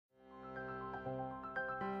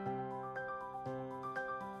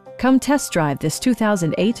Come test drive this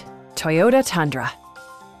 2008 Toyota Tundra.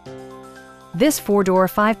 This four-door,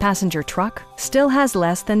 five-passenger truck still has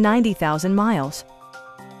less than 90,000 miles.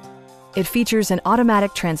 It features an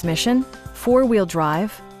automatic transmission, four-wheel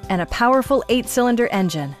drive, and a powerful 8-cylinder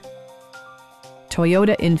engine.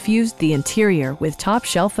 Toyota infused the interior with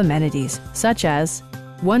top-shelf amenities such as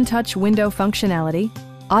one-touch window functionality,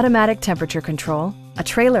 automatic temperature control, a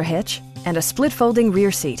trailer hitch, and a split-folding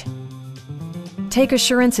rear seat. Take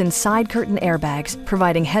assurance in side curtain airbags,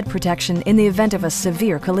 providing head protection in the event of a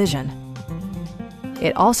severe collision.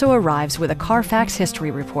 It also arrives with a Carfax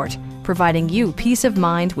history report, providing you peace of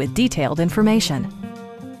mind with detailed information.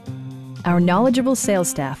 Our knowledgeable sales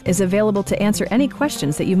staff is available to answer any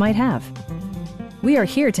questions that you might have. We are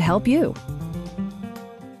here to help you.